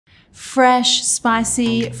Fresh,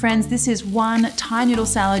 spicy. Friends, this is one Thai noodle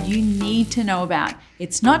salad you need to know about.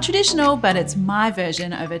 It's not traditional, but it's my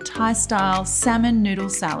version of a Thai-style salmon noodle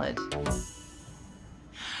salad.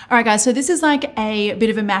 All right, guys, so this is like a bit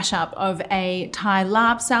of a mashup of a Thai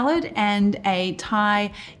larb salad and a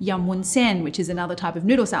Thai yum woon sen, which is another type of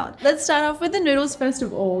noodle salad. Let's start off with the noodles first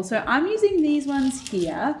of all. So I'm using these ones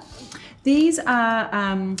here. These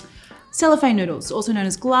are cellophane noodles, also known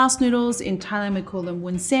as glass noodles. In Thailand, we call them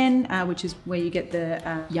woon sen, which is where you get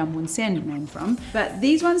the yum woon sen name from. But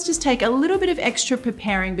these ones just take a little bit of extra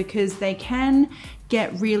preparing because they can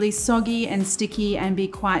get really soggy and sticky and be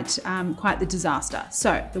quite the disaster.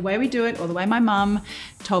 So the way we do it, or the way my mum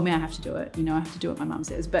told me I have to do it, you know I have to do what my mum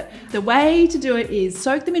says, but the way to do it is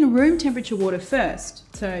soak them in room temperature water first.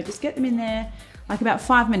 So just get them in there, like about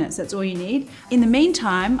 5 minutes, that's all you need. In the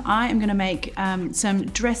meantime, I am gonna make some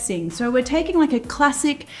dressing. So we're taking like a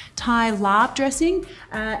classic Thai larb dressing,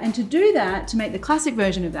 and to do that, to make the classic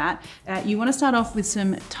version of that, you wanna start off with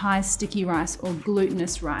some Thai sticky rice or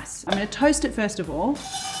glutinous rice. I'm gonna toast it first of all.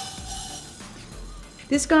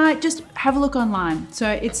 This guy, just have a look online. So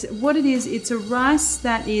it's what it is, it's a rice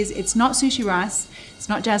that is, it's not sushi rice, it's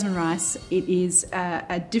not jasmine rice, it is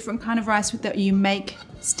a different kind of rice that you make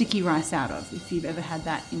sticky rice out of, if you've ever had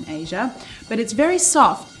that in Asia. But it's very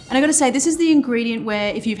soft. And I gotta say, this is the ingredient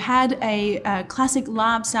where if you've had a classic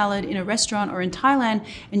larb salad in a restaurant or in Thailand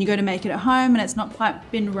and you go to make it at home and it's not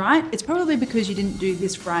quite been right, it's probably because you didn't do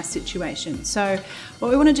this rice situation. So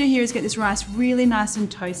what we wanna do here is get this rice really nice and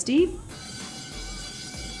toasty.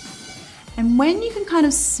 And when you can kind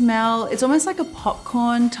of smell, it's almost like a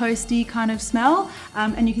popcorn toasty kind of smell,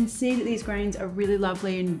 and you can see that these grains are really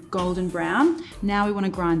lovely and golden brown. Now we want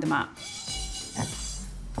to grind them up.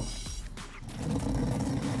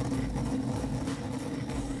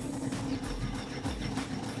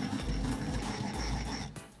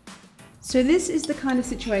 So this is the kind of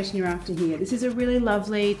situation you're after here. This is a really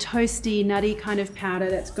lovely, toasty, nutty kind of powder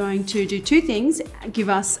that's going to do two things: give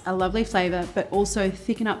us a lovely flavor, but also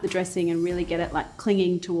thicken up the dressing and really get it like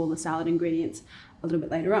clinging to all the salad ingredients a little bit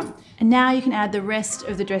later on. And now you can add the rest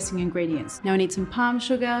of the dressing ingredients. Now we need some palm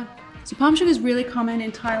sugar. So palm sugar is really common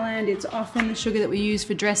in Thailand. It's often the sugar that we use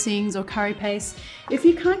for dressings or curry paste. If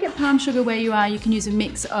you can't get palm sugar where you are, you can use a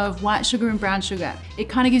mix of white sugar and brown sugar. It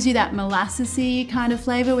kind of gives you that molassesy kind of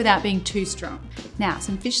flavor without being too strong. Now,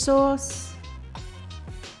 some fish sauce,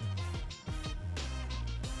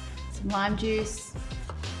 some lime juice,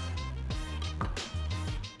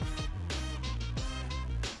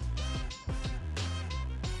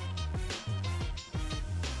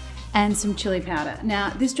 and some chili powder.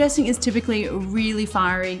 Now, this dressing is typically really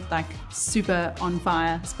fiery, like super on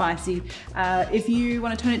fire, spicy. If you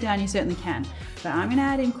want to tone it down, you certainly can. But I'm gonna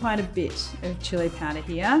add in quite a bit of chili powder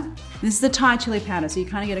here. This is the Thai chili powder, so you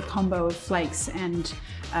kind of get a combo of flakes and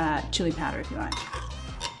chili powder if you like.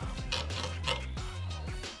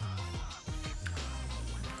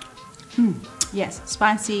 Yes,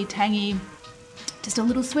 spicy, tangy, just a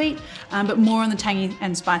little sweet, but more on the tangy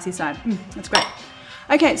and spicy side. That's great.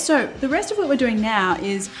 Okay, so the rest of what we're doing now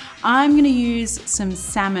is I'm gonna use some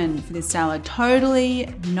salmon for this salad.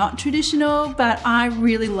 Totally not traditional, but I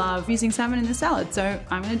really love using salmon in the salad, so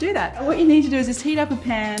I'm gonna do that. What you need to do is just heat up a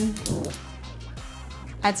pan,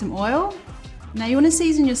 add some oil. Now you wanna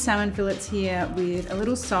season your salmon fillets here with a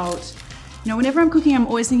little salt. You know, whenever I'm cooking, I'm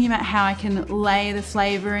always thinking about how I can lay the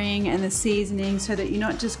flavoring and the seasoning so that you're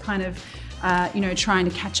not just kind of, you know, trying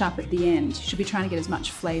to catch up at the end. You should be trying to get as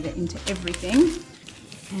much flavor into everything.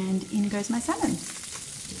 And in goes my salmon.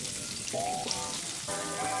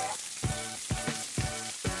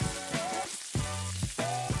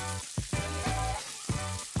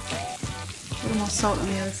 A little more salt on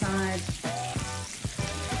the other side.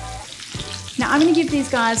 Now I'm gonna give these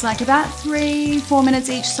guys like about 3-4 minutes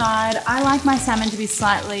each side. I like my salmon to be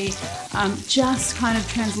slightly just kind of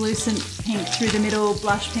translucent pink through the middle,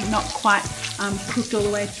 blush pink, not quite cooked all the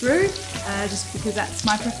way through, just because that's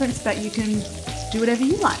my preference, but you can do whatever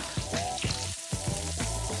you like.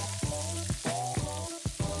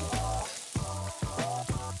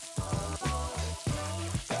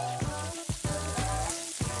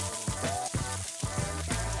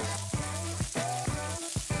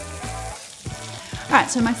 All right,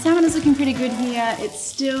 so my salmon is looking pretty good here. It's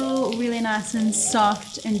still really nice and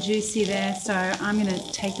soft and juicy there, so I'm gonna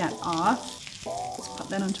take that off. Let's pop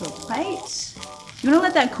that onto a plate. You wanna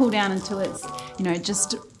let that cool down until it's, you know,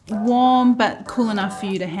 just warm but cool enough for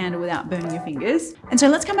you to handle without burning your fingers. And so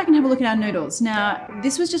let's come back and have a look at our noodles. Now,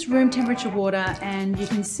 this was just room temperature water, and you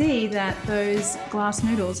can see that those glass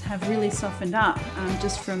noodles have really softened up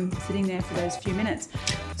just from sitting there for those few minutes.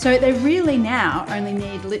 So they really now only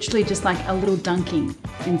need literally just like a little dunking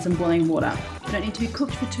in some boiling water. They don't need to be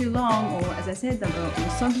cooked for too long, or as I said, they'll go a little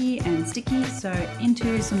soggy and sticky. So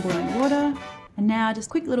into some boiling water, and now just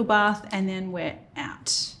quick little bath, and then we're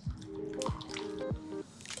out.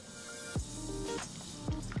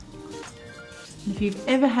 If you've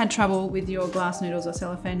ever had trouble with your glass noodles or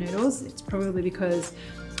cellophane noodles, it's probably because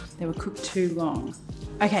they were cooked too long.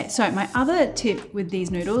 Okay, so my other tip with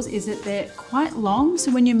these noodles is that they're quite long,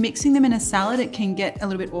 so when you're mixing them in a salad, it can get a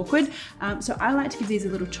little bit awkward. So I like to give these a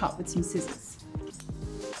little chop with some scissors.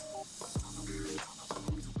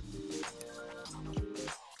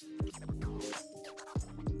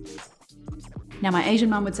 Now my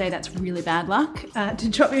Asian mum would say that's really bad luck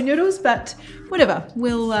to chop your noodles, but whatever,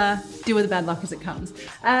 we'll deal with the bad luck as it comes.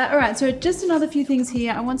 All right, so just another few things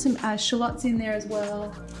here. I want some shallots in there as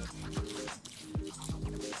well.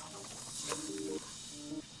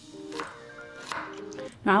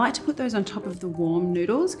 Now I like to put those on top of the warm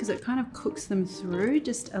noodles because it kind of cooks them through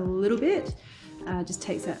just a little bit, just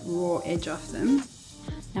takes that raw edge off them.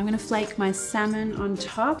 Now I'm going to flake my salmon on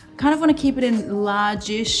top. Kind of want to keep it in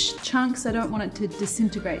large-ish chunks. I don't want it to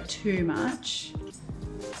disintegrate too much.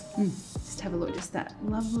 Just have a look, just that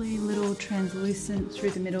lovely little translucent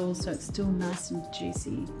through the middle so it's still nice and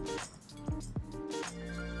juicy.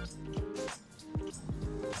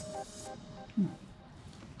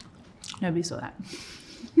 Nobody saw that.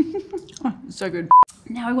 Oh, so good.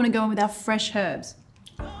 Now we want to go in with our fresh herbs.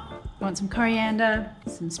 We want some coriander,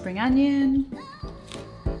 some spring onion,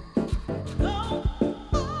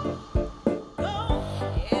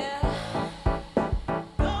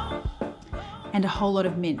 and a whole lot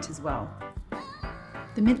of mint as well.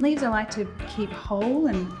 The mint leaves I like to keep whole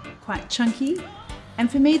and quite chunky. And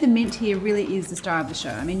for me, the mint here really is the star of the show.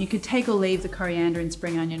 I mean, you could take or leave the coriander and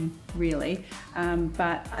spring onion, really,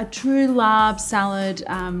 but a true larb salad,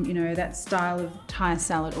 you know, that style of Thai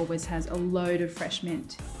salad always has a load of fresh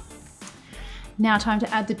mint. Now time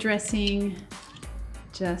to add the dressing,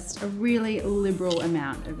 just a really liberal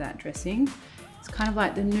amount of that dressing. It's kind of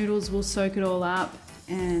like the noodles will soak it all up,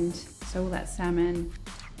 and so will that salmon.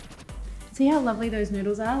 See how lovely those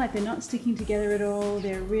noodles are? Like they're not sticking together at all.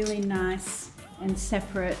 They're really nice and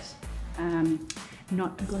separate,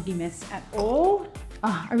 not a gloggy mess at all.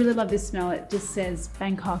 Oh, I really love this smell. It just says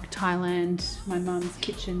Bangkok, Thailand, my mum's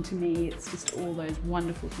kitchen to me. It's just all those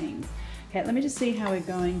wonderful things. Okay, let me just see how we're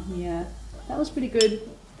going here. That was pretty good.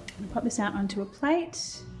 I'm gonna pop this out onto a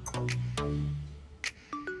plate.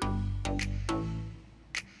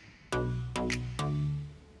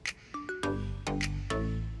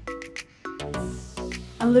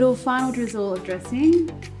 A little final drizzle of dressing.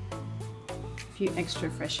 A few extra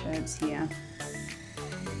fresh herbs here.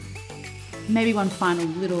 Maybe one final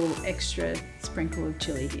little extra sprinkle of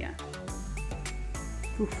chili here.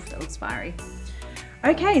 Oof, that looks fiery.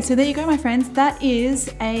 Okay, so there you go, my friends. That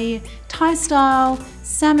is a Thai style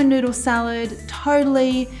salmon noodle salad.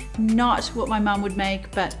 Totally not what my mum would make,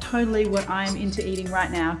 but totally what I'm into eating right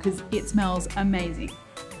now because it smells amazing.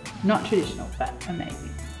 Not traditional, but amazing.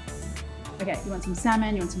 Okay, you want some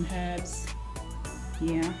salmon, you want some herbs.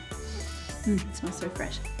 Yeah. It smells so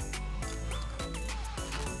fresh.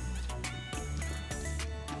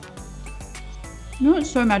 You know what's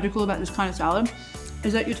so magical about this kind of salad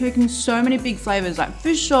is that you're taking so many big flavors like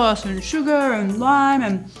fish sauce and sugar and lime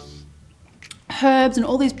and herbs and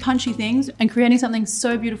all these punchy things and creating something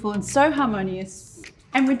so beautiful and so harmonious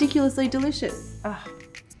and ridiculously delicious. Oh,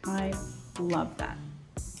 I love that.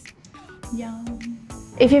 Yum.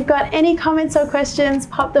 If you've got any comments or questions,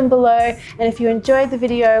 pop them below. And if you enjoyed the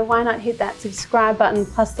video, why not hit that subscribe button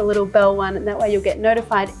plus the little bell one, and that way you'll get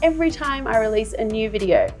notified every time I release a new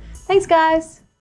video. Thanks guys.